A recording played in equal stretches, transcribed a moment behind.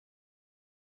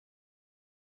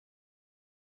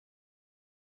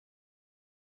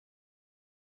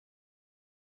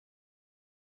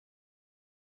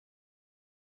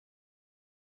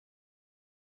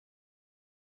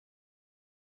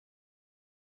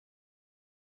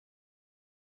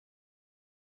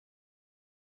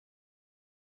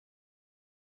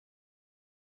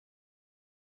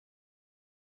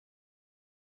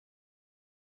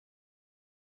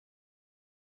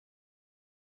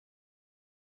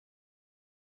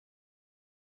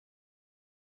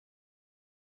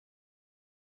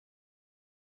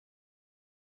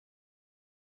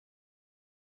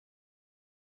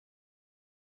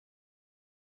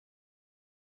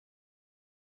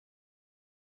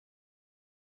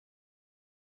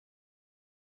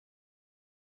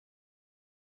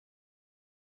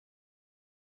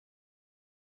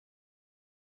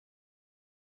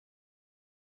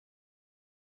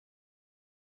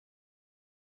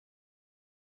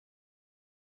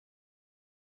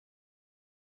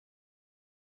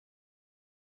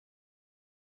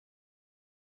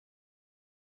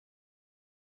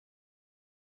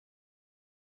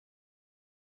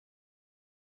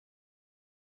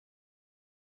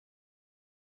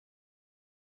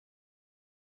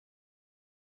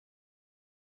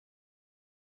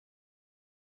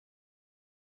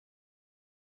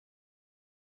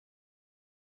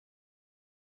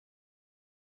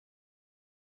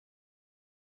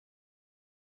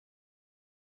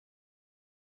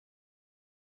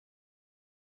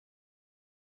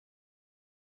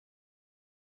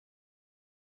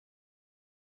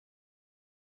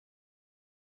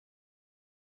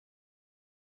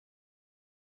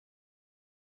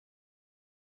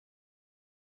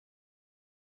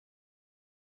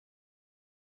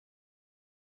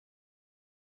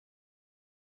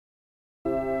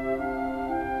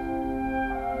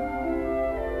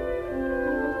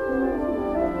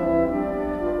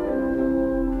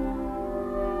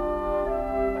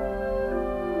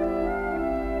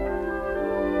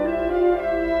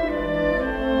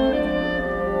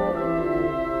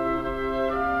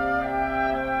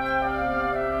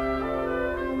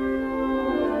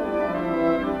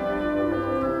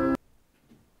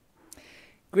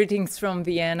Greetings from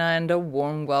Vienna and a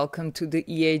warm welcome to the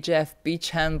EHF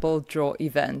Beach Handball Draw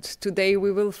event. Today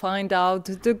we will find out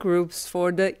the groups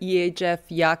for the EHF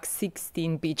YAC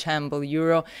 16 Beach Handball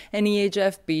Euro and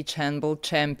EHF Beach Handball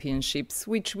Championships,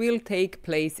 which will take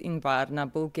place in Varna,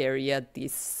 Bulgaria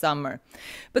this summer.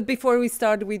 But before we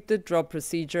start with the draw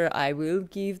procedure, I will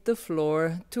give the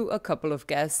floor to a couple of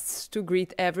guests to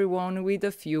greet everyone with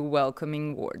a few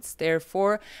welcoming words.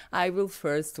 Therefore, I will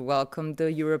first welcome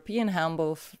the European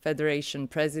Handball Federation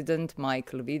President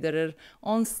Michael Widerer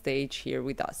on stage here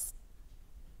with us.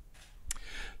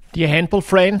 Dear handball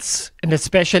friends, and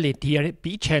especially dear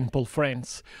beach handball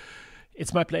friends,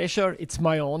 it's my pleasure, it's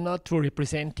my honor to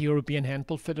represent the European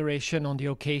Handball Federation on the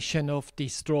occasion of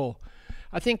this draw.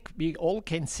 I think we all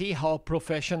can see how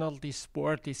professional this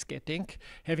sport is getting,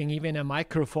 having even a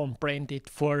microphone branded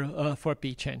for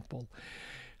beach handball.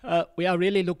 We are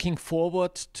really looking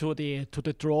forward to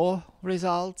the draw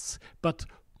results, but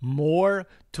more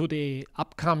to the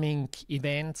upcoming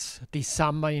events this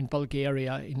summer in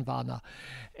Bulgaria, in Varna.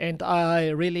 And I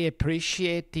really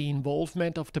appreciate the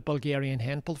involvement of the Bulgarian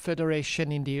Handball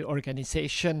Federation in the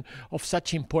organization of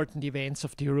such important events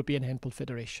of the European Handball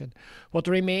Federation. What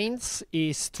remains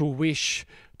is to wish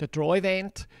the draw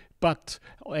event, but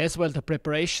as well the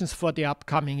preparations for the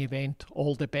upcoming event,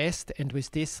 all the best. And with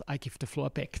this, I give the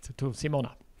floor back to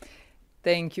Simona.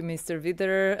 Thank you, Mr.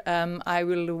 Widerer. I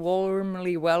will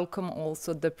warmly welcome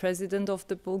also the President of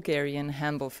the Bulgarian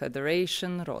Handball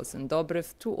Federation, Rosen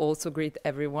Dobrev, to also greet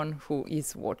everyone who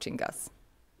is watching us.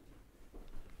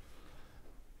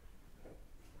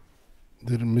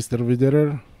 Dear Mr.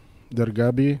 Widerer, dear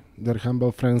Gabi, dear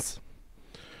handball friends,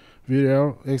 we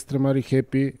are extremely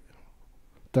happy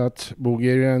that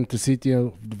Bulgaria and the city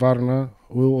of Varna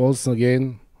will also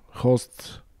again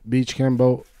host Beach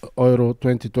Handball Euro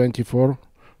 2024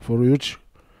 for youth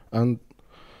and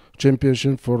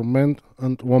championship for men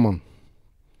and women.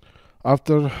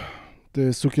 After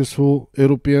the successful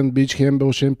European Beach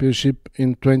Handball Championship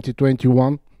in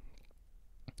 2021,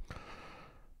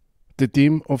 the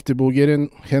team of the Bulgarian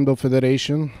Handball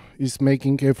Federation is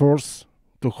making efforts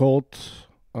to hold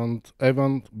an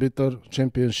even better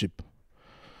championship.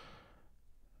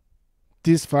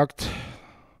 This fact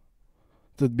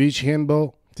that beach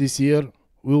handball this year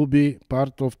will be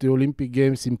part of the Olympic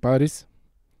Games in Paris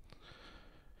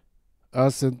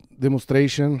as a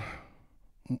demonstration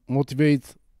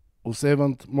motivates us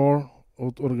even more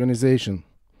of organization.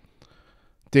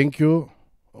 Thank you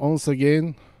once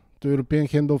again to European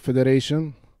Handball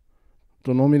Federation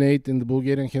to nominate in the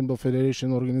Bulgarian Handball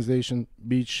Federation organization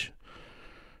Beach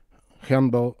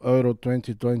Handball Euro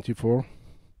 2024.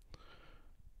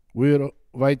 We are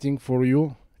waiting for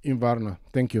you in Varna.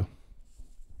 Thank you.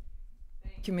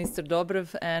 Thank you, Mr.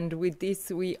 Dobrev. And with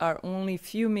this, we are only a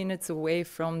few minutes away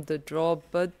from the draw.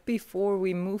 But before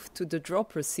we move to the draw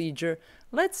procedure,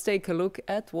 let's take a look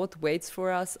at what waits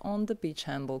for us on the beach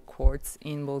handball courts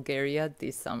in Bulgaria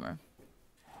this summer.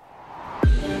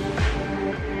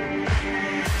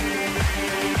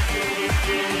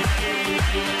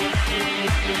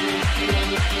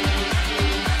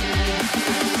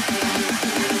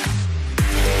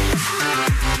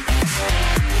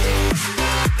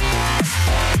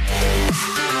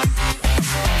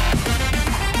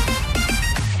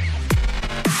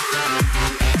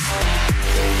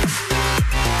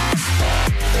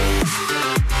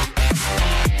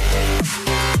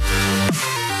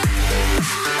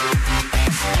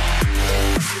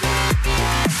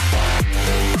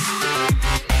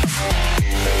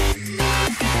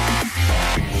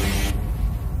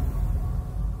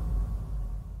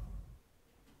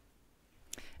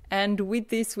 And with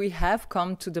this, we have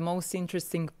come to the most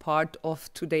interesting part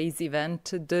of today's event,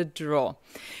 the draw.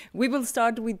 We will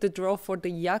start with the draw for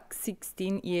the YAC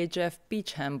 16 EHF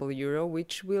Beach Handball Euro,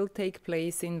 which will take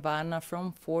place in Varna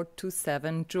from 4 to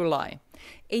 7 July.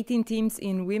 18 teams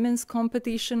in women's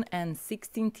competition and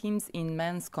 16 teams in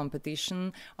men's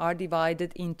competition are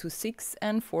divided into 6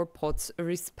 and 4 pots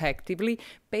respectively,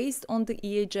 based on the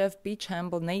EHF Beach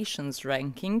Handball Nations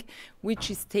ranking,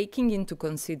 which is taking into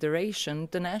consideration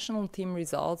the national team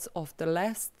results of the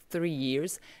last 3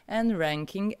 years and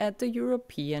ranking at the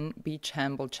European Beach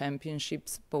Handball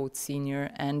Championships, both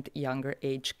senior and younger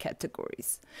age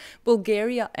categories.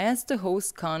 Bulgaria, as the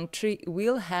host country,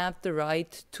 will have the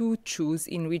right to choose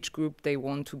in which group they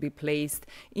want to be placed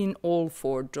in all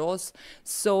 4 draws,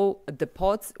 so the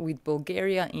pots with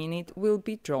Bulgaria in it will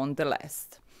be drawn the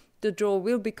last. The draw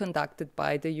will be conducted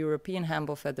by the European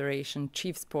Handball Federation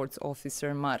Chief Sports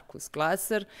Officer Markus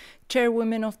Glaser,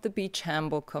 Chairwoman of the Beach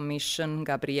Handball Commission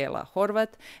Gabriela Horvat,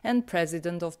 and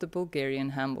President of the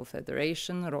Bulgarian Handball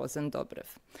Federation Rosen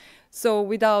Dobrev. So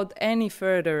without any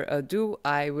further ado,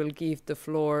 I will give the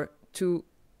floor to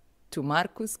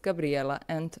Markus, Gabriela,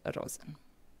 and Rosen.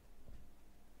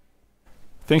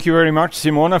 Thank you very much,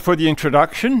 Simona, for the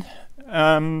introduction.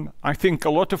 I think a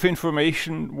lot of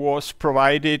information was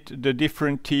provided, the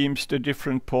different teams, the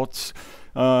different pots,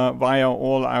 via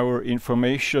all our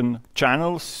information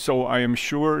channels. So I am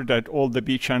sure that all the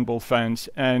beach handball fans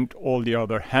and all the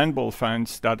other handball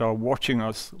fans that are watching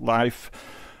us live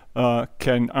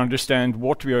can understand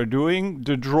what we are doing.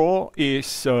 The draw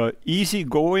is easy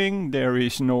going. There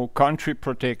is no country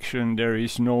protection. There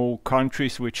is no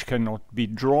countries which cannot be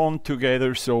drawn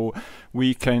together. So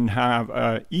we can have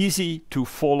an easy to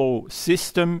follow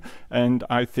system, and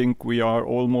I think we are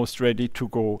almost ready to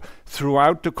go.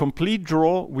 Throughout the complete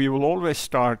draw, we will always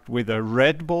start with a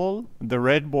red ball. The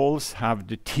red balls have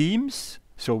the teams.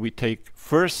 So we take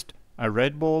first a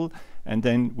red ball, and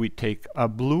then we take a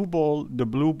blue ball. The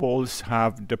blue balls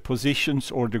have the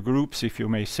positions or the groups, if you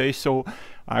may say so.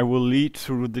 I will lead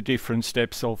through the different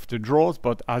steps of the draws,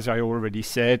 but as I already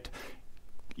said,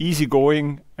 easy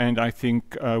going, and I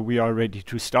think we are ready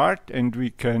to start, and we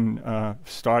can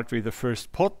start with the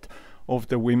first pot of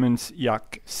the women's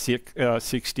YAC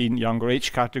 16 younger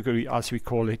age category, as we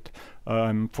call it,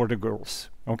 for the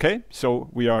girls. Okay, so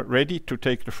we are ready to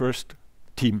take the first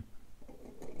team.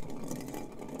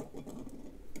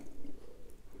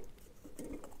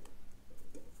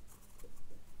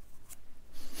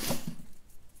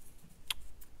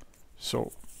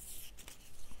 So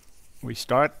we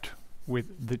start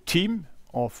with the team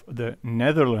of the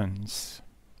Netherlands.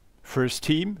 First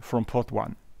team from pot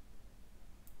 1.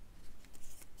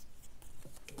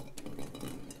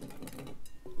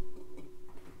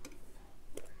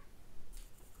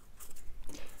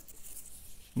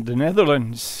 The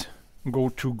Netherlands go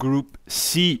to Group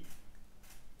C,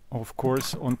 of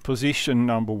course, on position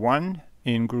number 1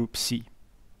 in Group C.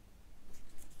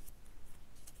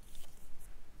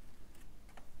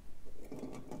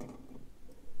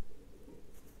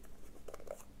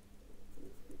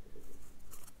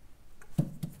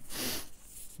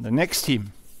 The next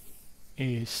team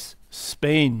is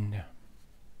Spain.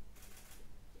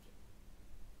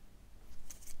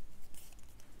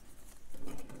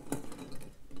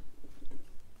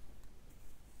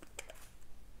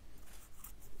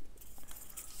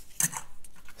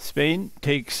 Spain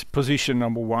takes position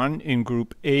number 1 in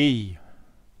Group A.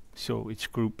 So it's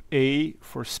Group A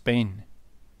for Spain.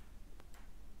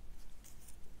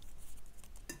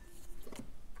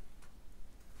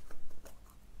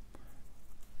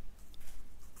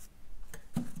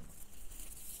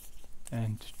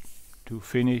 And to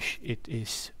finish, it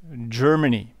is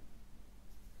Germany.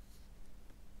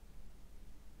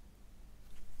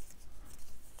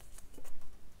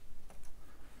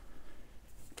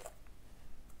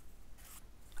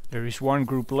 There is one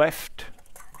group left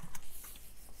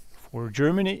for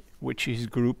Germany, which is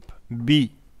Group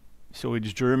B. So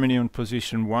it's Germany on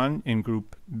position 1 in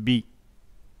Group B.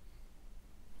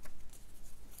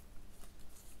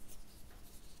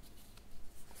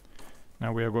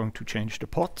 Now we are going to change the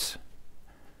pots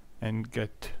and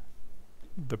get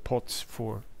the pots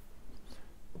for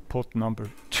pot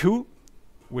number 2,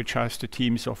 which has the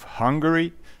teams of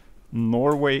Hungary,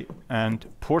 Norway, and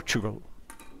Portugal.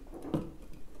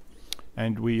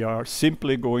 And we are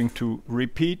simply going to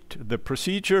repeat the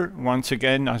procedure. Once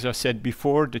again, as I said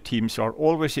before, the teams are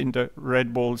always in the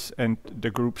red balls and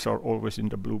the groups are always in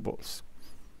the blue balls.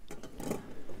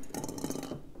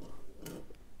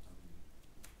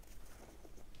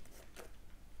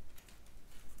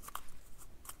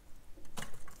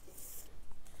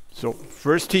 So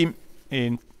first team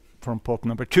in from pot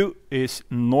number 2 is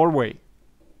Norway.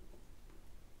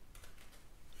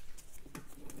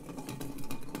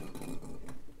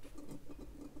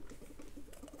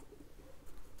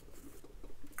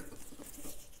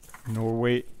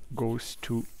 Norway goes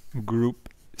to Group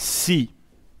C,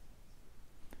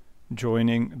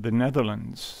 joining the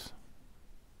Netherlands.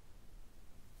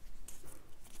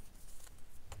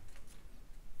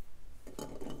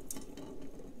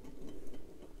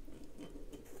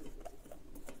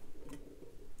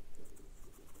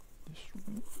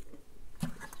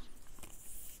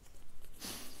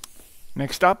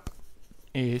 Next up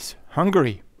is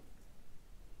Hungary.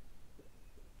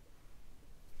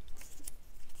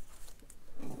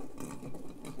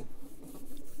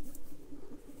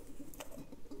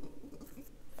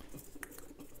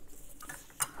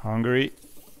 Hungary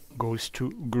goes to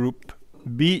Group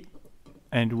B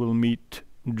and will meet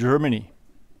Germany.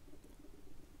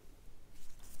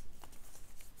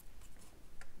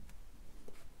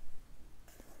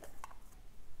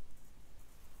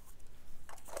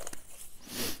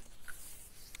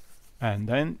 And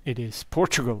then it is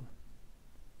Portugal.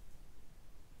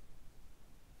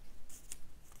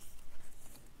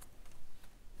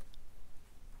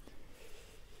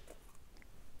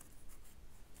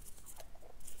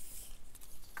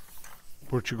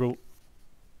 Portugal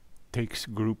takes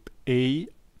Group A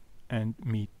and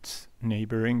meets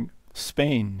neighboring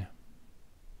Spain.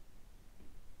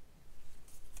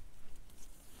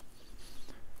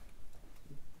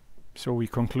 So we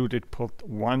concluded pot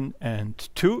 1 and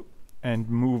 2 and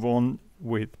move on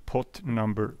with pot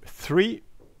number 3,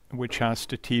 which has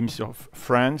the teams of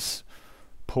France,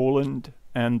 Poland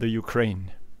and the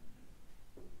Ukraine.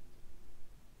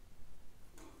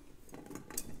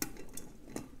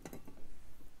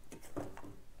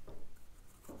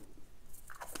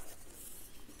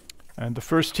 And the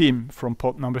first team from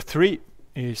pot number 3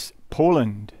 is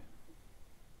Poland.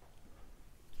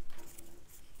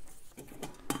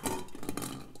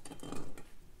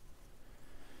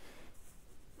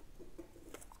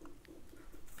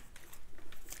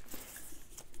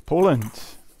 Poland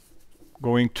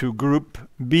going to Group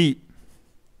B.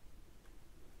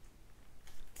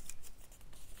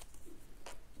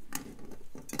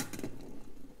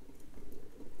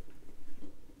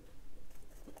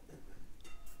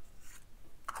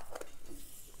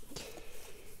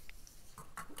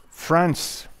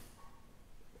 France.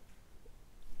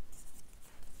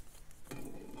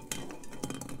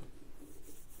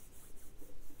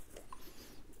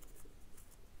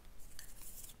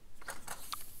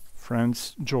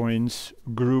 France joins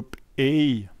Group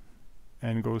A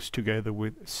and goes together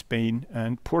with Spain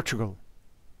and Portugal.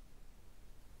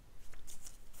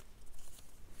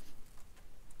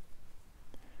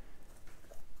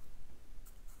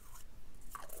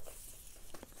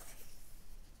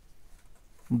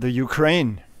 The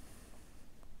Ukraine.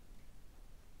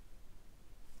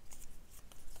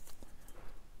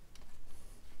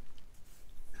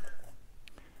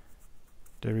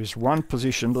 There is one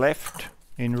position left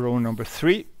in row number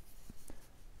 3,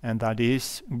 and that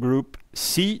is Group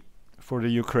C for the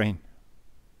Ukraine.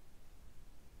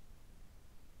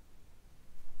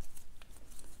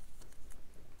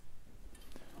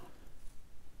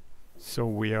 So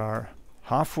we are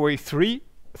halfway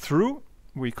through.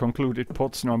 We concluded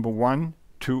pots number 1,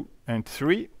 2 and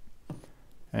 3,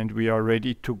 and we are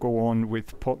ready to go on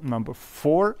with pot number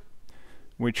 4,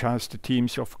 which has the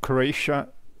teams of Croatia,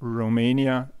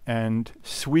 Romania and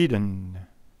Sweden.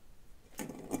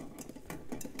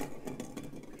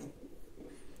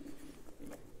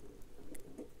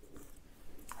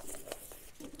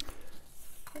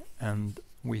 And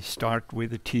we start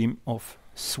with the team of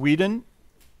Sweden.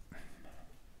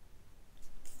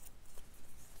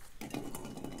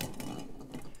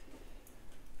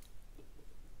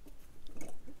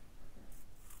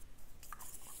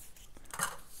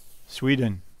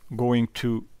 Sweden going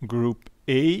to Group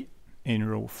A in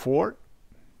row 4,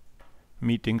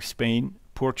 meeting Spain,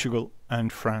 Portugal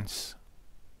and France.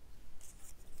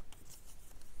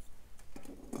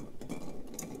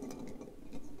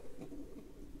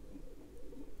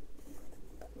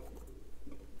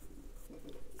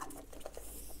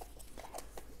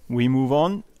 We move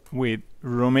on with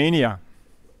Romania.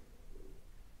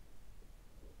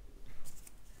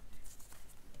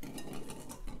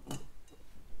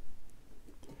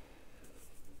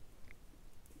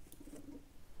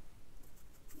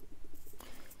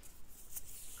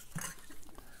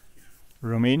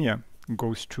 Romania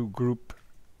goes to Group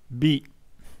B.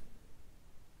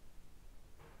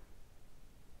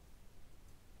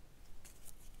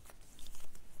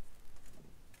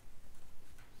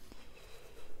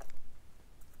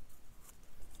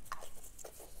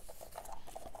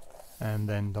 And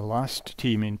then the last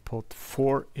team in pot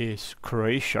 4 is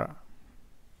Croatia.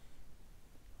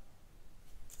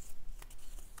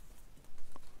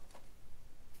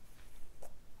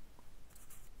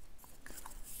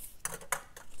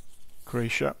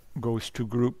 Croatia goes to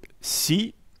Group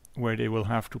C, where they will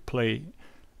have to play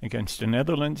against the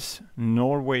Netherlands,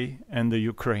 Norway and the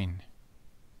Ukraine.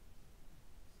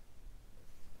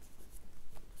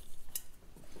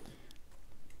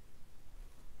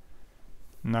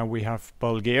 Now we have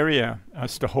Bulgaria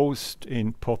as the host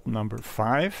in pot number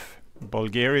 5.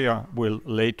 Bulgaria will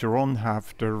later on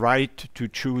have the right to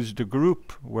choose the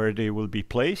group where they will be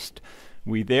placed.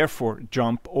 We therefore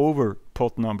jump over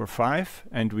pot number 5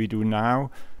 and we do now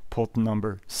pot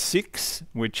number 6,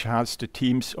 which has the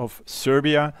teams of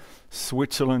Serbia,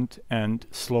 Switzerland and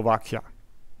Slovakia.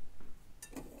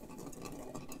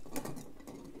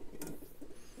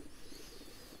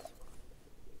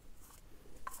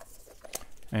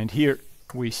 And here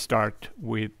we start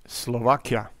with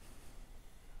Slovakia.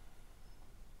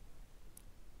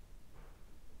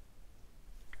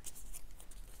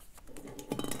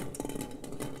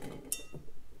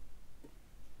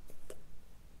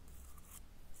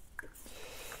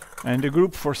 And the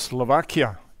group for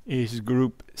Slovakia is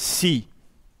Group C.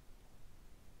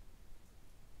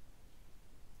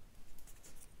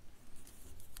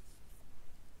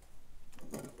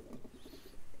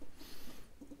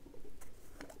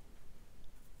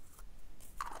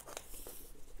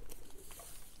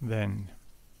 Then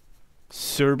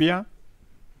Serbia,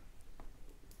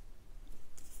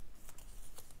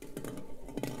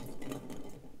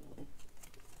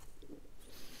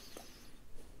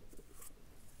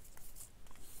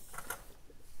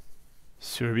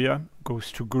 Serbia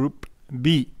goes to Group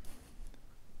B.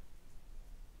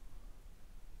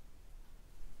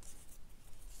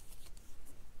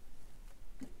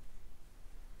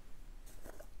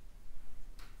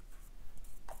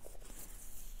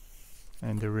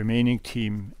 And the remaining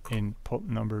team in pot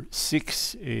number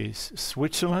 6 is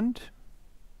Switzerland.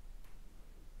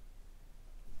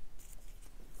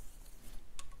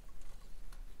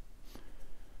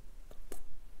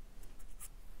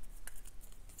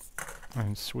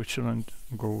 And Switzerland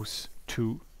goes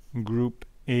to Group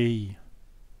A.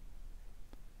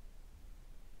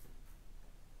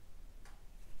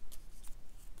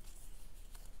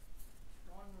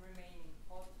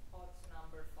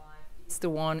 The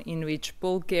one in which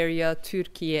Bulgaria,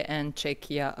 Turkey and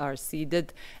Czechia are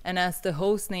seated, and as the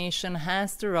host nation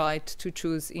has the right to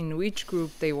choose in which group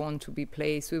they want to be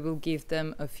placed, we will give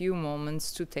them a few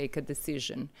moments to take a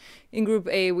decision. In Group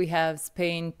A we have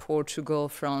Spain, Portugal,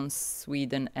 France,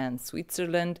 Sweden and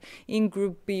Switzerland. In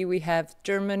Group B we have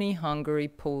Germany, Hungary,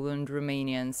 Poland,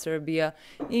 Romania and Serbia.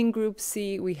 In Group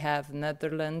C we have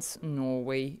Netherlands,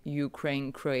 Norway,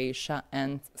 Ukraine, Croatia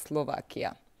and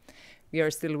Slovakia. We are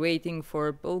still waiting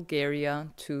for Bulgaria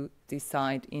to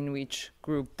decide in which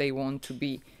group they want to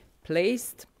be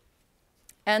placed.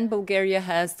 And Bulgaria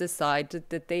has decided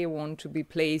that they want to be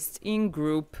placed in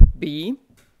Group B.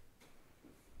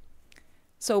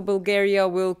 So Bulgaria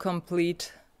will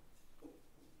complete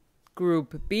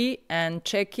Group B, and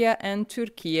Czechia and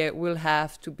Turkey will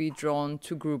have to be drawn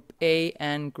to Group A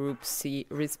and Group C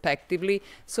respectively.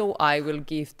 So I will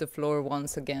give the floor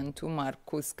once again to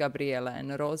Markus, Gabriela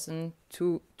and Rosen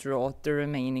to draw the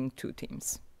remaining 2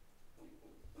 teams.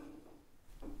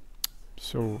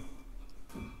 So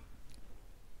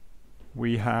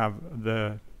we have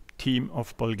the team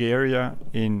of Bulgaria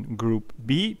in Group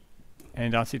B,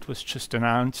 and as it was just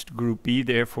announced, Group B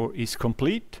therefore is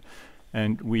complete.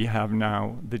 And we have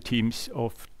now the teams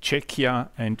of Czechia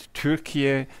and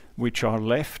Turkey, which are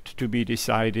left to be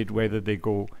decided whether they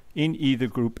go in either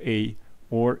Group A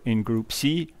or in Group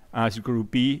C, as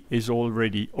Group B is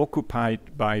already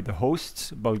occupied by the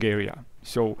hosts, Bulgaria.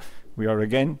 So we are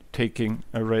again taking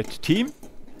a red team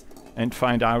and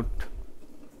find out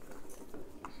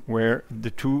where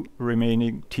the 2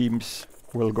 remaining teams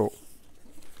will go.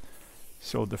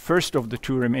 So the first of the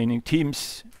 2 remaining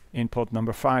teams in pot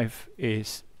number 5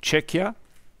 is Czechia.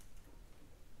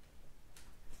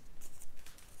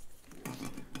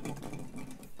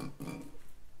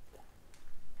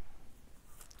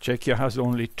 Czechia has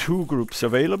only 2 groups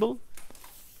available,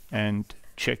 and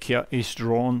Czechia is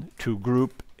drawn to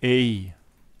Group A.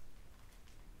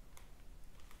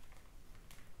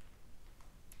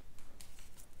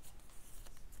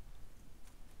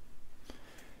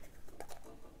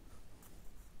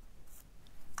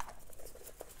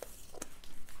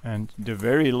 And the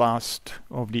very last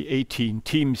of the 18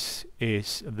 teams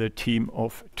is the team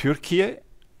of Turkey.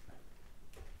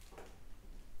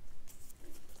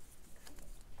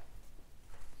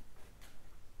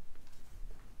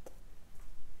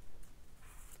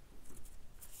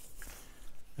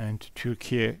 And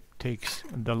Turkey takes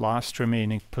the last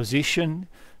remaining position,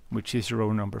 which is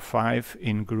row number 5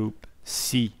 in Group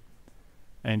C.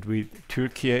 And with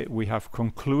Turkey, we have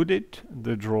concluded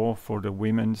the draw for the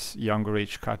women's younger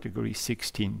age category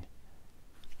 16.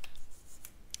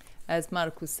 As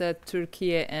Markus said,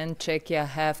 Turkey and Czechia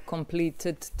have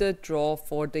completed the draw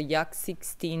for the YAC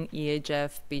 16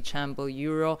 EHF Beach Handball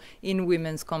Euro in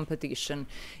women's competition.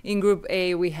 In Group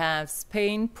A we have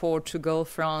Spain, Portugal,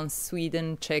 France,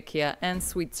 Sweden, Czechia and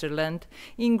Switzerland.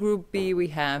 In Group B we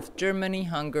have Germany,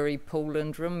 Hungary,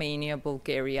 Poland, Romania,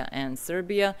 Bulgaria and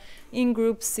Serbia. In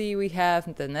Group C we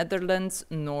have the Netherlands,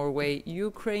 Norway,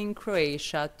 Ukraine,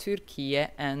 Croatia, Turkey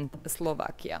and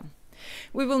Slovakia.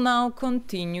 We will now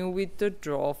continue with the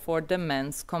draw for the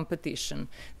men's competition.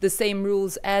 The same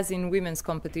rules as in women's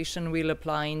competition will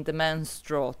apply in the men's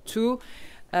draw too.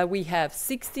 We have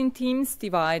 16 teams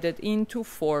divided into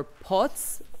 4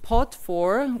 pots. Pot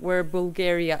 4, where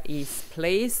Bulgaria is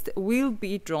placed, will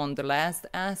be drawn the last,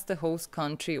 as the host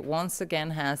country once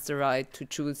again has the right to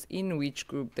choose in which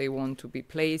group they want to be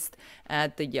placed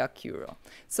at the YAC Euro.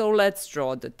 So let's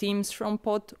draw the teams from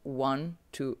pot 1,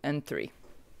 2 and 3.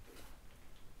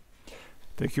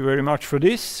 Thank you very much for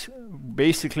this.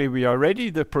 Basically we are ready.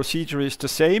 The procedure is the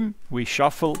same. We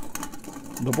shuffle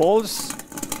the balls.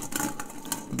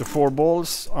 The 4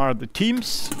 balls are the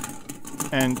teams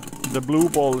and the blue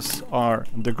balls are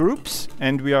the groups,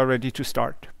 and we are ready to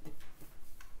start.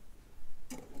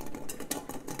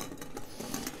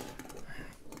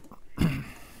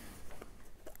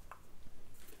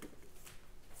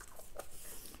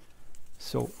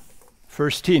 So,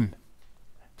 first team,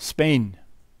 Spain.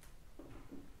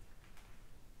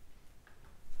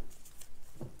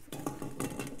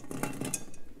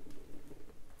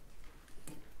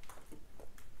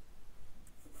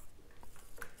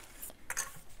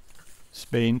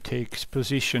 Spain takes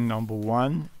position number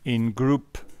 1 in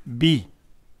Group B.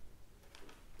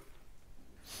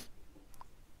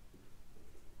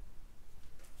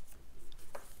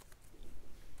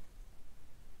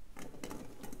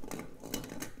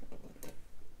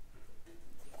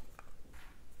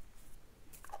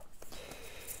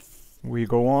 We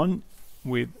go on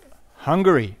with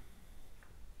Hungary.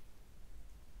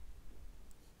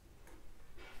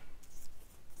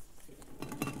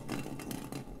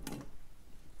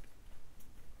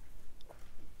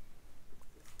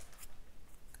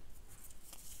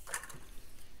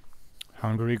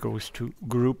 Hungary goes to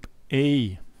Group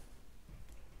A.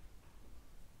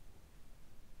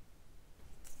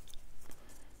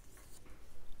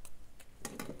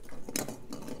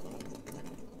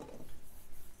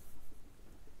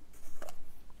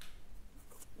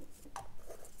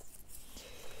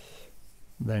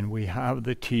 Then we have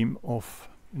the team of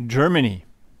Germany.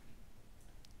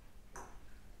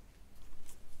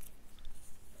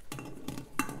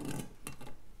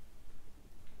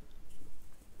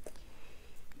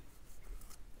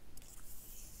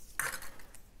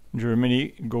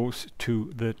 Germany goes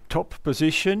to the top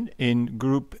position in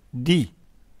Group D.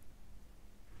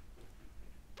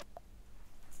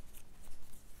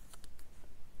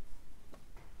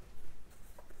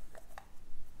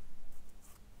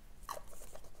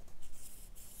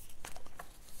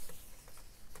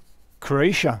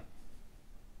 Croatia.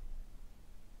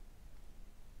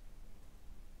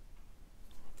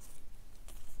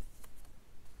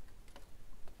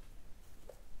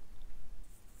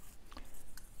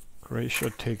 Croatia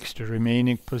takes the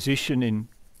remaining position in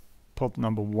pot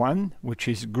number 1, which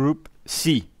is Group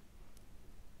C.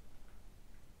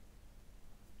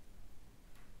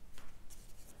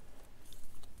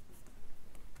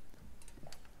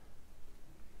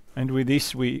 And with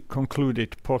this we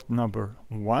concluded pot number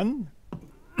 1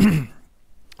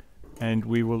 and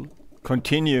we will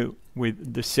continue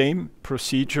with the same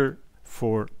procedure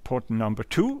for pot number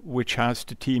 2, which has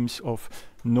the teams of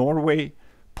Norway,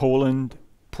 Poland,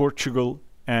 Portugal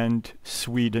and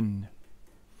Sweden.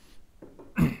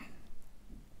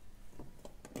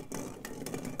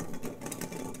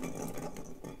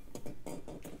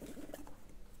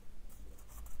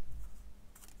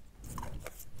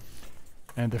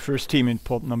 And the first team in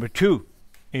pot number 2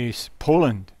 is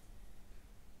Poland.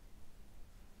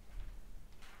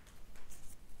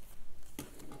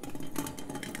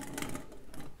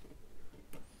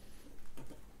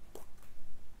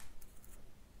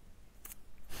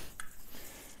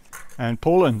 And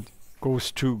Poland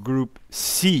goes to Group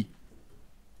C.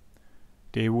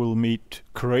 They will meet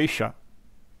Croatia.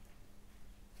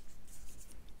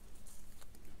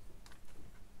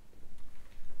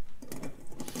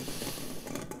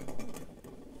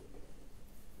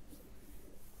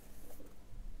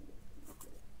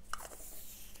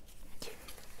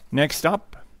 Next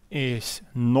up is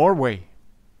Norway.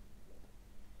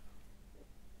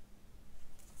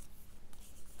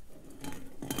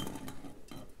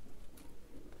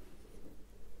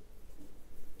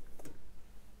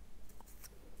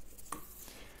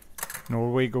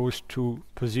 Norway goes to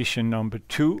position number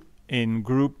 2 in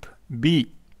Group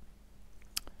B,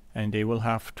 and they will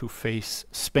have to face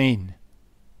Spain.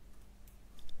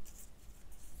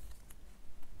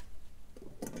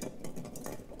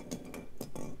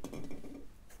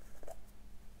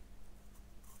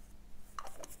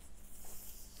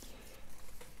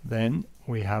 Then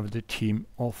we have the team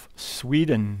of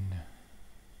Sweden.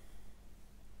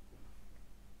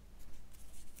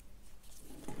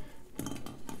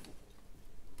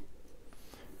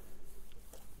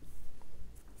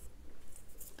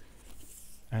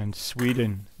 And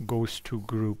Sweden goes to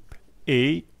Group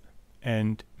A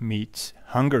and meets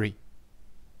Hungary.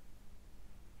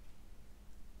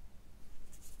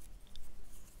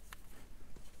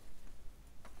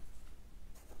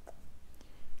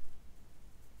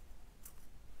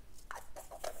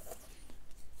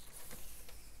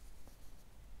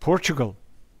 Portugal.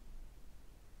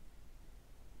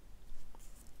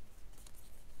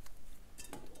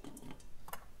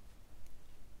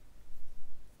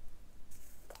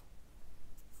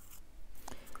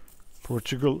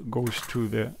 Portugal goes to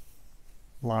the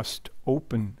last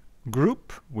open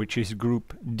group, which is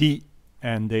Group D,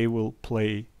 and they will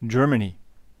play Germany.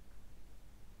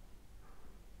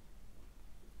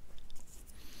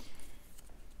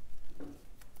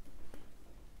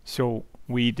 So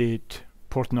we did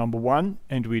pot number 1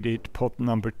 and we did pot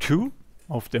number 2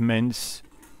 of the men's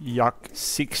YAC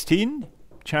 16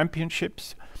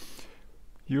 championships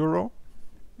Euro.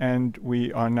 And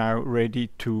we are now ready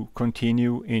to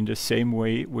continue in the same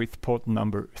way with pot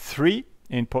number 3.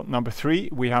 In pot number 3,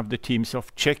 we have the teams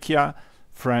of Czechia,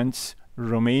 France,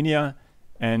 Romania,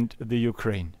 and the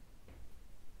Ukraine.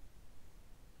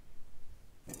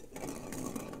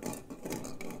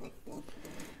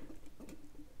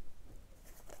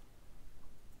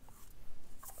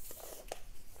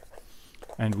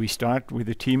 And we start with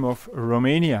the team of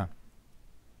Romania.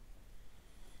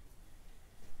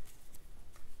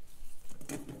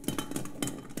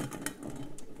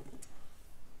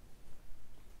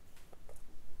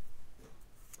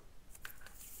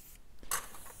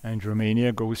 And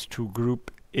Romania goes to Group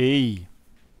A.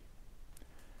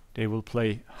 They will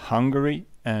play Hungary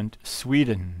and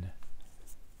Sweden.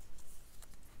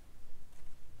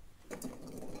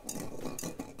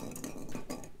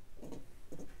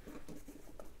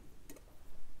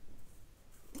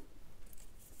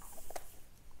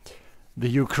 The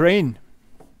Ukraine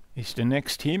is the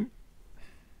next team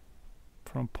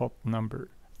from pot number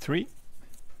 3.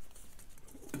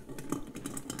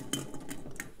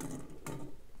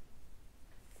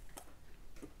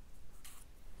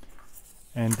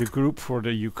 And the group for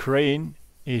the Ukraine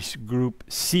is Group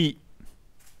C.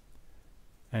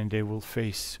 And they will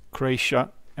face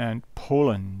Croatia and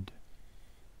Poland.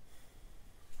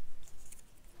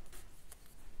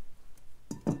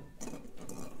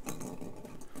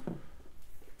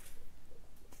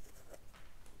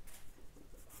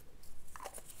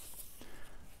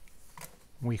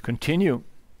 We continue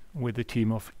with the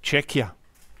team of Czechia.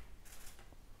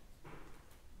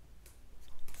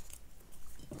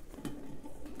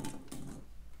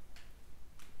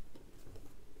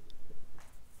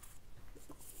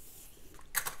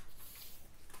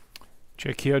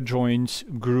 Czechia joins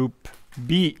Group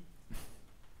B.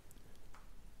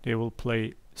 They will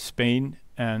play Spain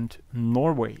and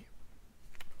Norway.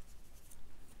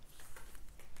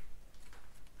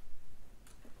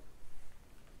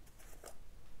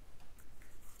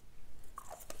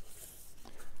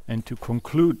 And to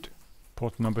conclude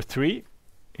pot number 3,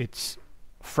 it's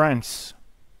France.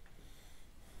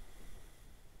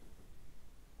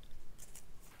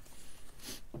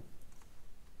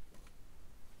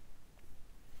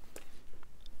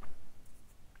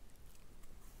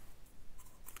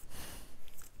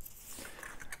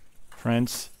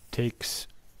 France takes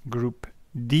Group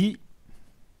D,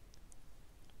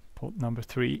 pot number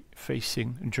 3,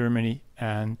 facing Germany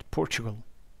and Portugal.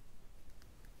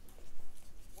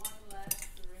 One last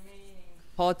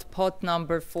remaining pot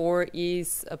number 4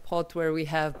 is a pot where we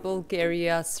have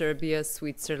Bulgaria, Serbia,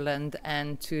 Switzerland,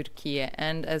 and Turkey.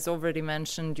 And as already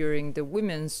mentioned during the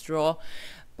women's draw,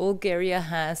 Bulgaria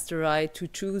has the right to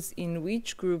choose in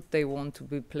which group they want to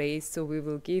be placed, so we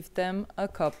will give them a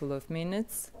couple of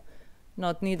minutes.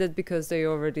 Not needed because they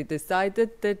already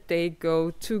decided that they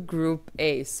go to Group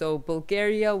A. So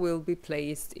Bulgaria will be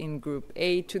placed in Group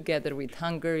A together with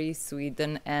Hungary,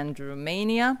 Sweden and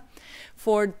Romania.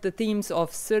 For the teams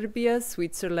of Serbia,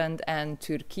 Switzerland and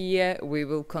Turkey, we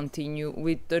will continue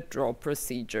with the draw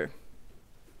procedure.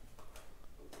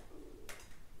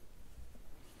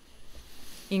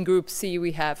 In Group C,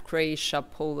 we have Croatia,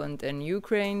 Poland, and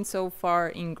Ukraine so far.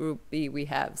 In Group B, we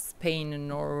have Spain,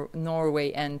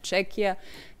 Norway, and Czechia.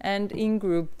 And in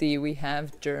Group D, we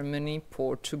have Germany,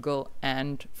 Portugal,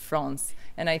 and France.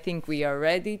 And I think we are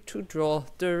ready to draw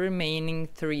the remaining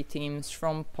 3 teams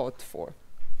from pot 4.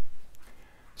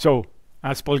 So,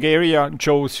 as Bulgaria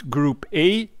chose Group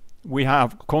A, we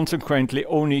have consequently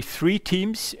only 3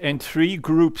 teams and 3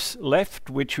 groups left,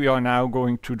 which we are now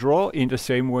going to draw in the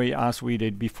same way as we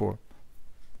did before.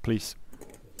 Please.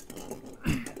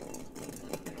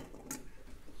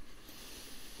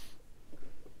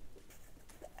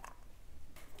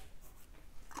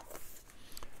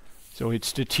 So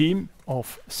it's the team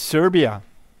of Serbia.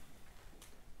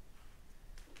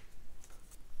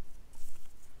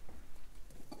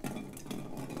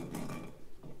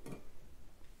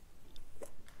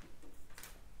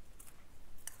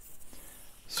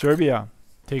 Serbia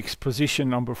takes position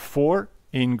number 4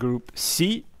 in Group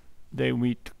C. They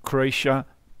meet Croatia,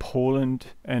 Poland,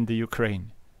 and the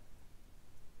Ukraine.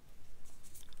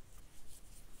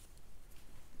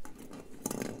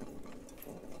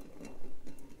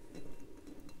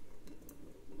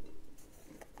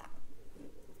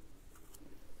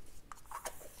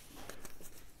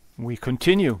 We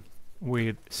continue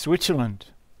with Switzerland.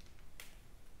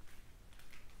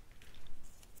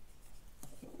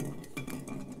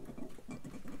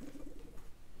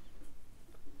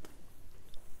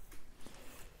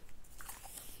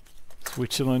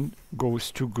 Switzerland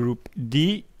goes to Group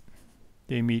D.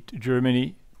 They meet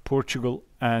Germany, Portugal,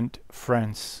 and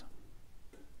France.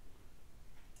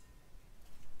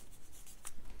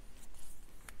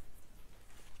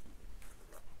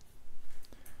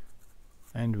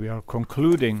 And we are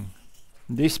concluding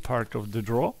this part of the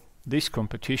draw, this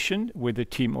competition, with the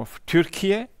team of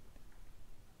Turkey.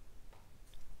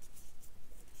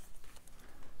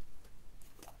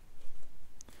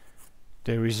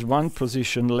 There is 1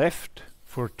 position left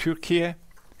for Turkey,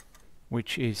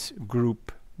 which is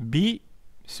Group B.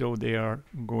 So they are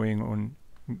going on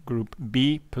Group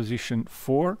B, position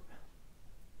 4.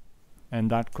 And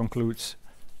that concludes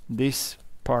this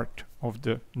part of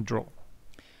the draw.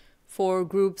 4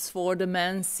 groups for the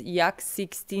men's YAC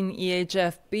 16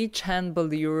 EHF Beach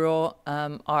Handball Euro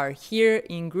are here.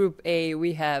 In Group A,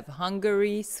 we have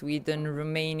Hungary, Sweden,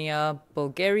 Romania,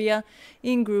 Bulgaria.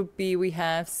 In Group B, we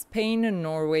have Spain,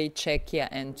 Norway, Czechia,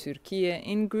 and Turkey.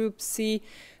 In Group C,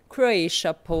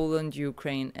 Croatia, Poland,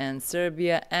 Ukraine, and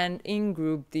Serbia. And in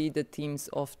Group D, the teams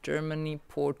of Germany,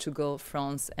 Portugal,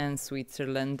 France, and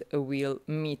Switzerland will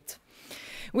meet.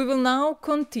 We will now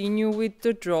continue with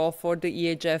the draw for the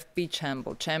EHF Beach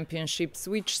Handball Championships,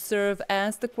 which serve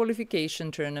as the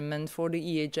qualification tournament for the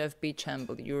EHF Beach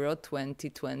Handball Euro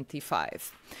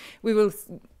 2025. We will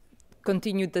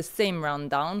continue the same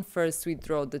rundown. First, we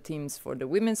draw the teams for the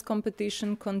women's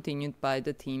competition, continued by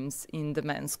the teams in the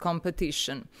men's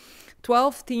competition.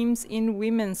 12 teams in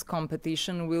women's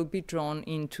competition will be drawn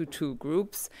into 2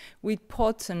 groups, with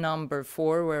pot number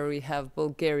 4, where we have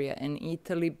Bulgaria and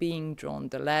Italy being drawn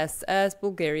the last, as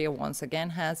Bulgaria once again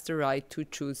has the right to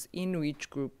choose in which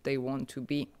group they want to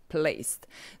be placed.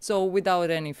 So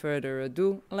without any further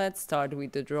ado, let's start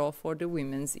with the draw for the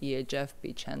Women's EHF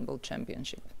Beach Handball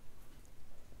Championship.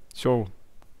 So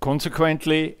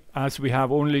consequently, as we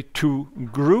have only 2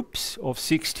 groups of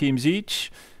 6 teams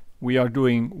each, we are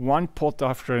doing 1 pot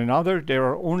after another. There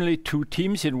are only 2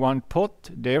 teams in 1 pot.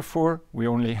 Therefore, we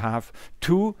only have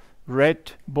 2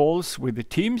 red balls with the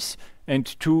teams and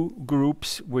 2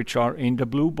 groups which are in the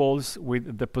blue balls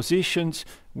with the positions.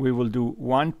 We will do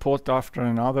 1 pot after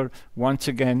another. Once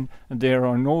again, there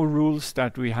are no rules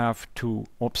that we have to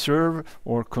observe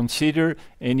or consider.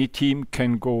 Any team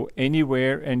can go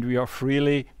anywhere, and we are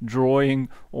freely drawing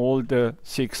all the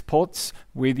 6 pots,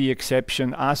 with the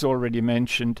exception, as already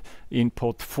mentioned, in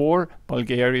pot 4,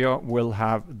 Bulgaria will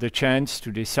have the chance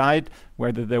to decide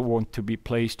whether they want to be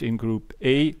placed in Group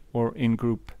A or in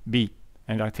Group B.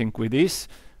 And I think with this,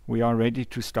 we are ready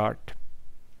to start.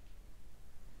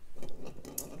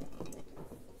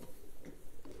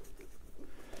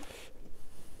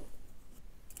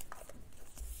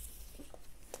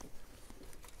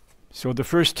 So the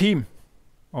first team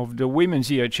of the Women's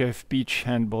EHF Beach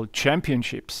Handball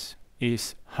Championships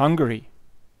is Hungary.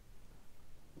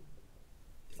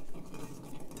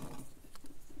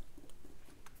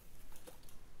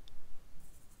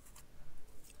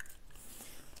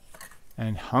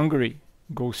 And Hungary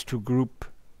goes to Group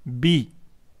B.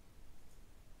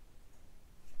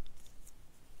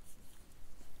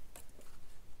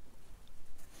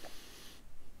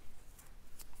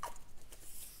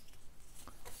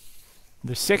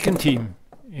 The second team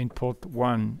in pot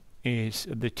 1 is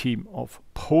the team of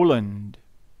Poland.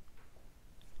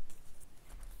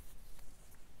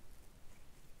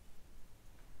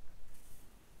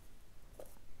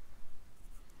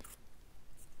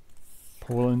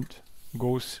 Poland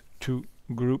goes to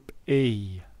Group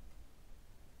A.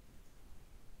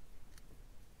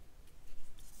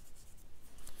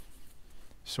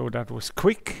 So that was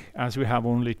quick, as we have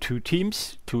only two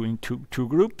teams, two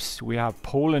groups. We have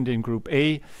Poland in Group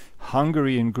A,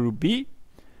 Hungary in Group B,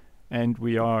 and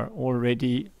we are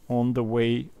already on the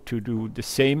way to do the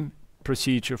same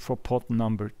procedure for pot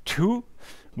number 2,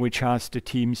 which has the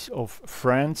teams of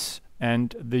France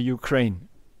and the Ukraine.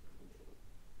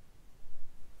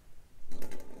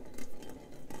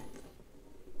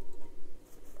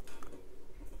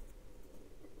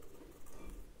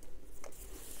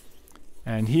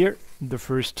 And here the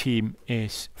first team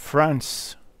is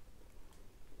France.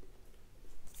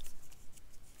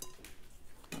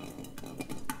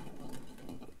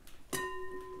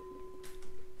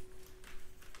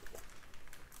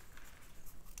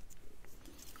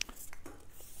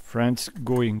 France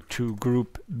going to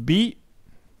Group B,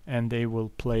 and they will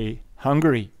play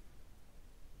Hungary.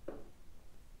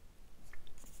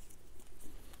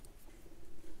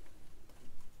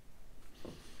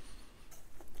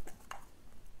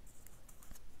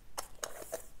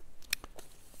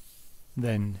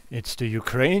 Then it's the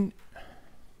Ukraine.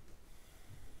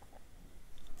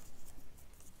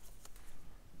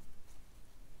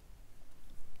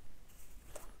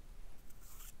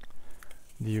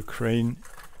 The Ukraine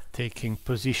taking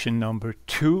position number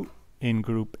 2 in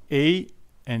Group A,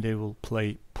 and they will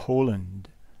play Poland.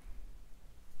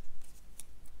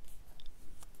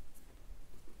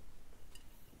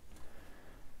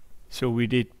 So we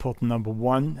did pot number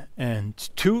 1 and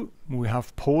 2. We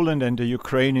have Poland and the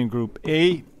Ukraine in Group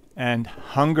A, and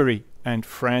Hungary and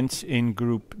France in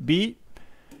Group B.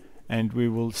 And we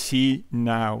will see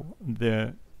now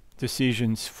the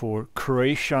decisions for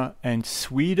Croatia and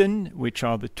Sweden, which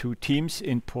are the two teams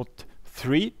in pot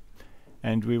 3.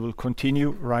 And we will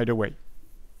continue right away.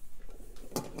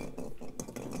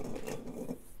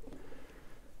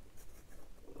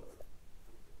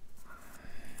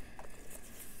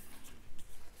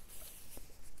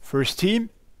 First team,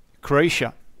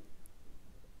 Croatia.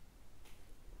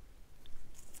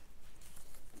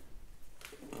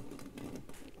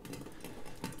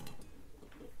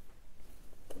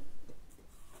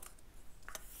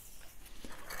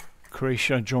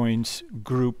 Croatia joins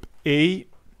Group A,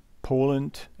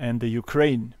 Poland and the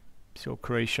Ukraine. So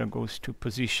Croatia goes to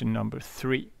position number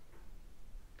 3.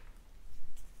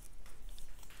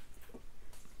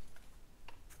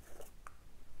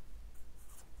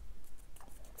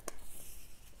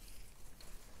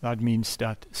 That means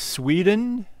that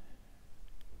Sweden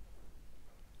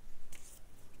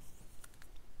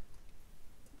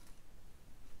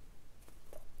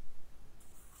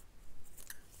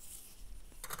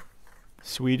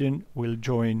will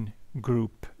join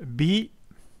Group B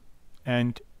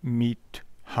and meet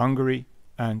Hungary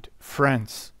and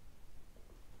France.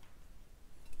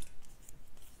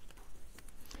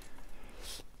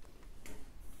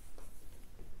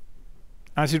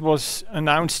 As it was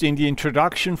announced in the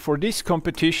introduction for this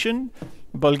competition,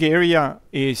 Bulgaria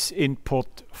is in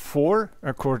pot 4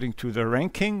 according to the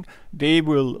ranking. They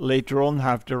will later on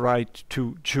have the right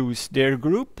to choose their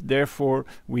group. Therefore,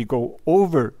 we go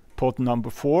over pot number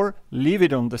 4, leave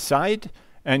it on the side,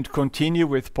 and continue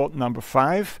with pot number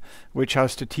 5, which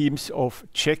has the teams of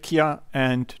Czechia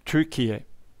and Turkey.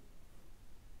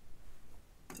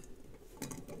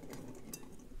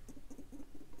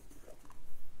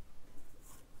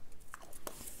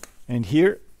 And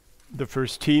here the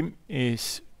first team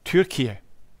is Turkey.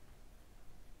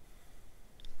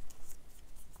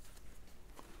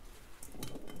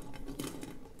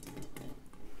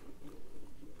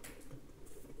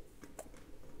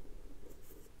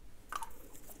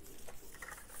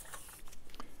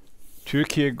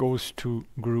 Turkey goes to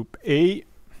Group A,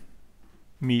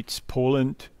 meets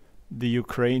Poland, the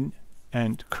Ukraine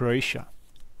and Croatia.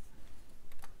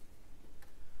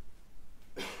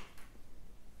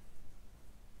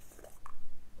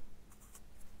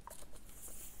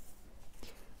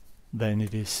 Then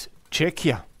it is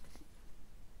Czechia.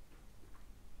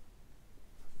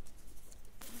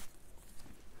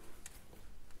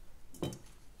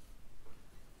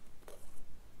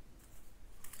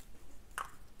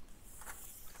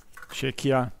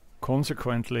 Czechia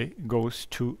consequently goes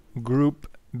to Group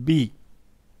B.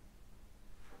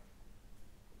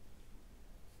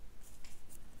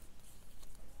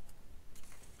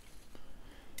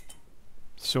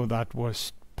 So that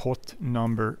was pot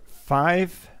number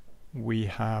 5. We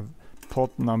have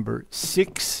pot number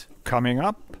 6 coming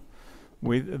up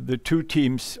with the two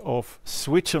teams of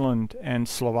Switzerland and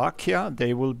Slovakia.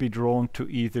 They will be drawn to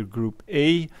either Group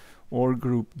A or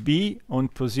Group B on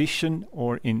position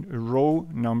or in row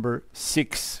number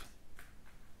 6.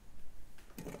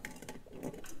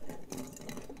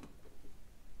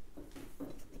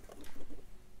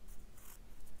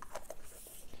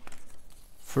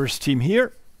 First team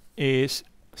here is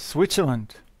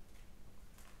Switzerland.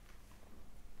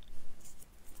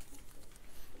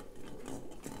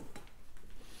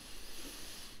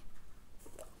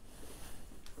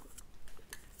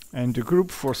 And the group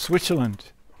for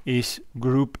Switzerland is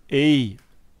Group A.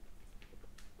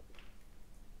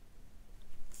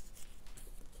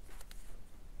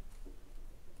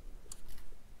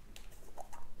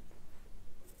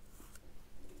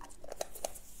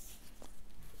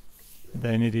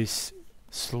 Then it is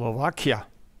Slovakia.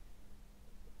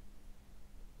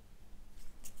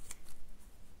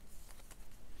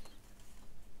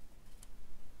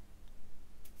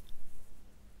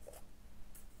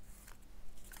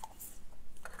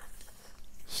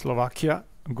 Slovakia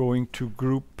going to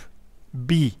Group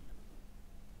B.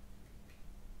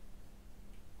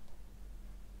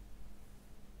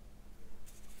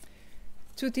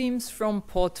 Two teams from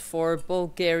pot 4,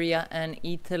 Bulgaria and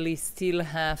Italy, still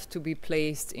have to be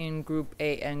placed in Group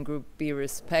A and Group B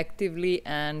respectively,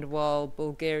 and while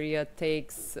Bulgaria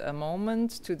takes a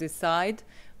moment to decide,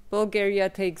 Bulgaria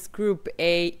takes Group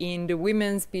A in the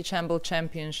Women's Beach Handball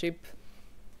Championship.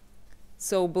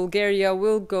 So Bulgaria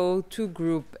will go to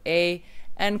Group A,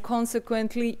 and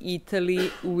consequently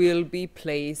Italy will be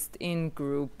placed in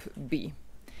Group B.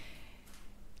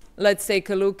 Let's take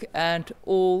a look at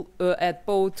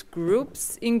both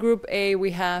groups. In Group A we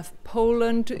have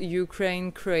Poland,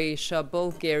 Ukraine, Croatia,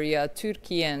 Bulgaria,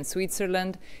 Turkey and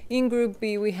Switzerland. In Group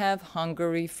B we have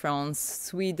Hungary, France,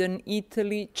 Sweden,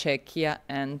 Italy, Czechia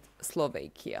and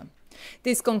Slovakia.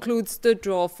 This concludes the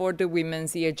draw for the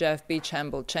Women's EHF Beach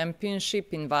Handball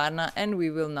Championship in Vienna, and we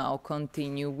will now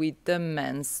continue with the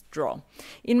men's draw.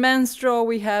 In men's draw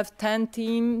we have 10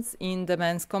 teams in the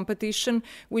men's competition,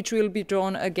 which will be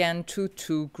drawn again to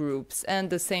 2 groups, and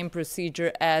the same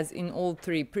procedure as in all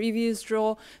 3 previous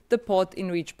draw. The pot in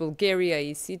which Bulgaria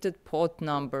is seated, pot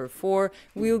number 4,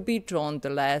 will be drawn the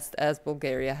last, as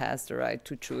Bulgaria has the right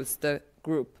to choose the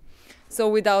group. So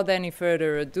without any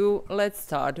further ado, let's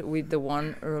start with the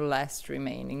one last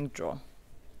remaining draw.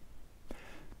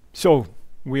 So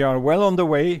we are well on the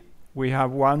way. We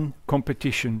have one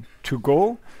competition to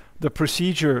go. The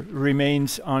procedure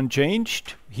remains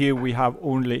unchanged. Here we have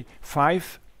only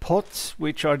 5 pots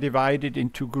which are divided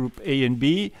into Group A and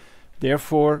B.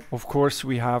 Therefore, of course,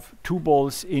 we have 2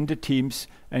 balls in the teams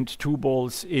and 2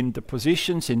 balls in the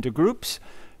positions in the groups.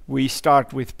 We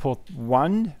start with pot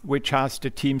 1, which has the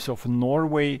teams of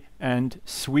Norway and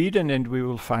Sweden, and we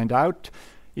will find out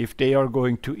if they are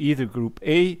going to either Group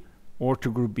A or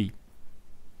to Group B.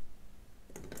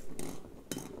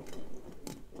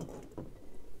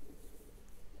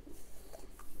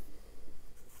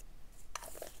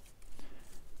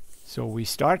 So we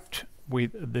start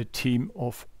with the team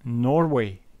of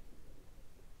Norway.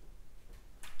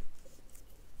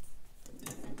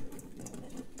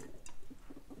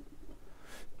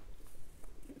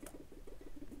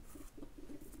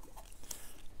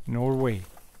 Norway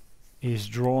is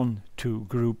drawn to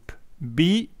Group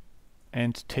B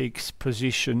and takes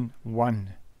position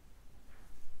 1.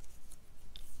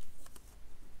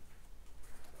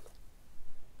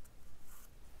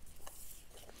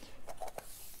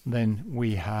 Then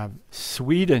we have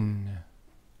Sweden.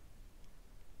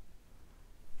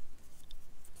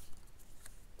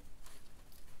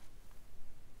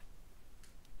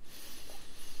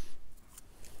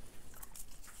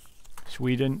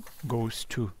 Sweden goes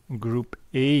to Group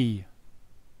A.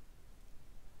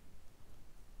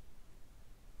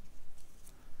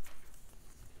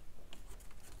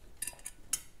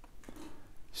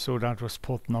 So that was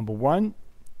pot number 1.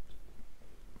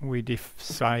 We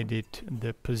decided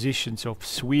the positions of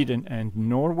Sweden and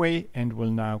Norway, and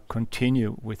will now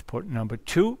continue with pot number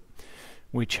 2,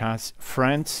 which has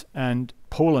France and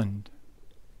Poland.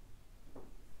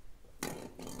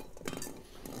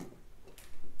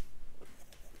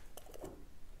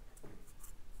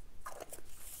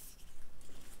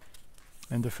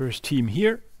 And the first team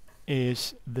here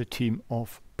is the team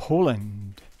of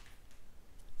Poland.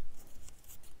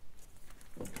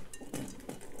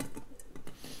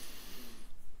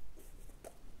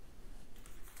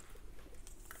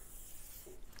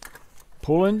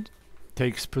 Poland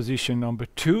takes position number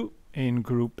 2 in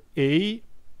Group A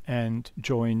and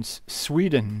joins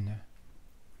Sweden.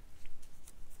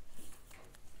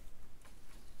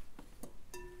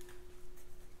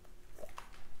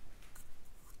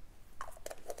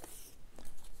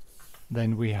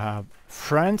 Then we have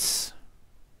France.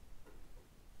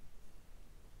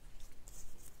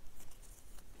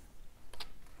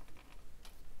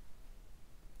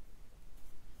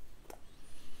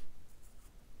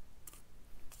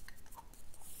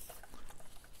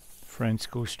 France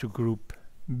goes to Group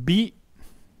B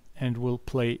and will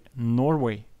play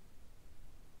Norway.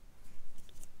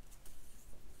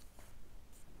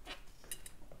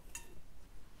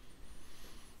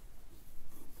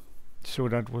 So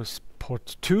that was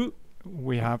pot 2.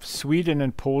 We have Sweden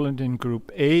and Poland in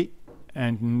Group A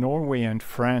and Norway and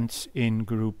France in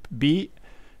Group B.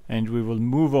 And we will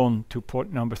move on to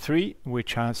pot number 3,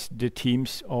 which has the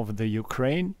teams of the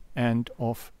Ukraine and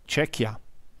of Czechia.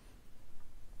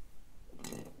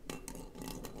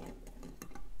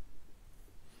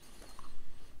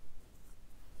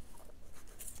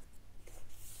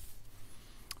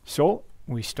 So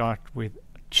we start with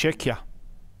Czechia.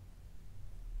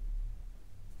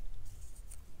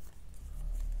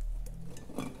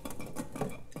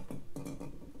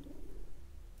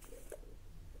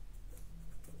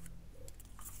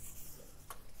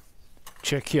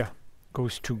 Czechia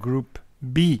goes to Group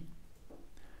B,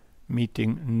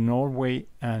 meeting Norway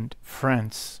and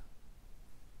France.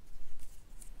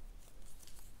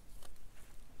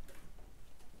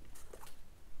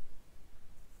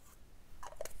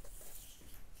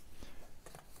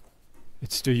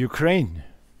 It's the Ukraine.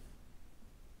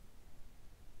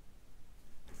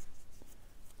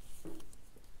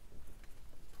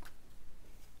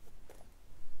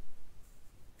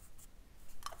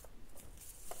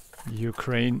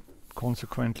 Ukraine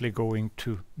consequently going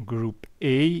to Group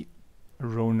A,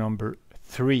 row number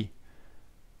 3,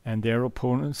 and their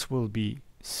opponents will be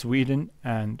Sweden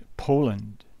and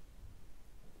Poland.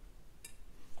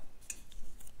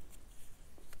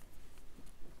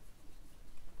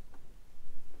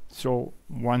 So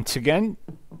once again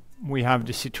we have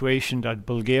the situation that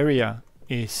Bulgaria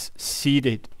is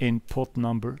seated in pot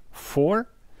number 4.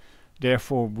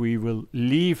 Therefore, we will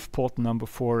leave pot number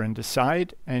 4 on the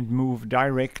side and move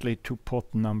directly to pot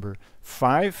number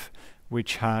 5,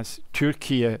 which has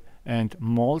Turkey and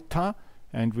Malta.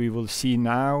 And we will see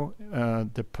now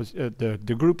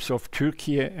the groups of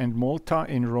Turkey and Malta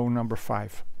in row number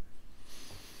 5.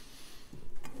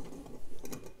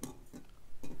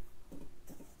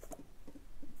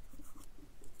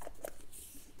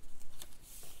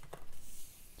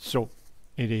 So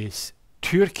it is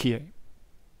Turkey,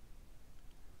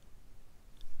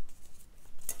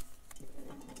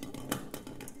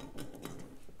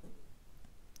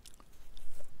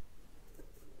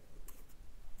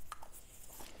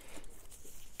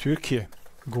 Turkey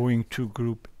going to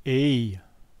Group A,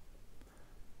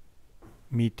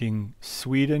 meeting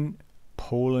Sweden,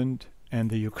 Poland and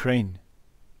the Ukraine.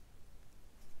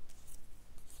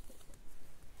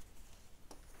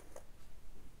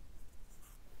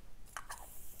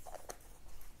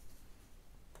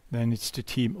 Then it's the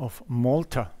team of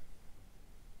Malta.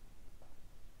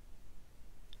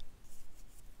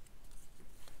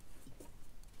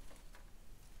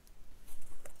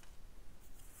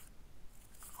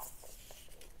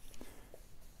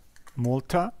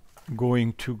 Malta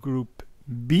going to Group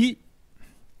B,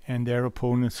 and their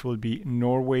opponents will be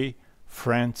Norway,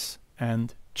 France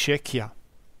and Czechia.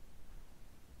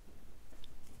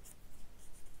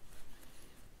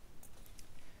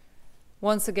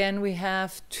 Once again, we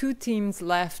have 2 teams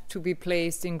left to be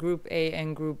placed in Group A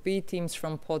and Group B. Teams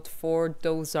from pot 4,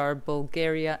 those are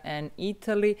Bulgaria and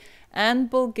Italy.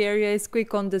 And Bulgaria is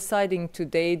quick on deciding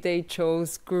today. They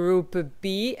chose Group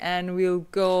B and will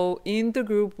go in the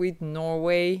group with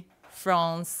Norway,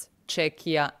 France,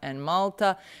 Czechia and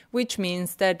Malta, which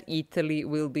means that Italy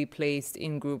will be placed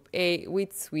in Group A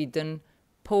with Sweden,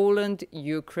 Poland,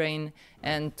 Ukraine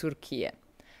and Turkey.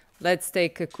 Let's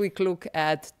take a quick look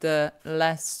at the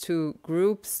last 2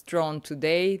 groups drawn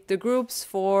today. The groups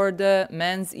for the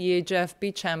men's EHF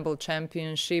Beach Handball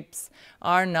Championships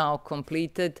are now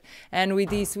completed, and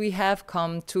with this we have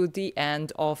come to the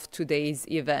end of today's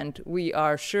event. We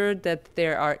are sure that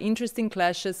there are interesting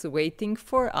clashes waiting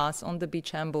for us on the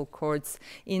beach handball courts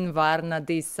in Varna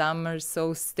this summer,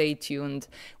 so stay tuned.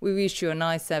 We wish you a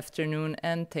nice afternoon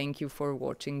and thank you for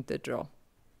watching the draw.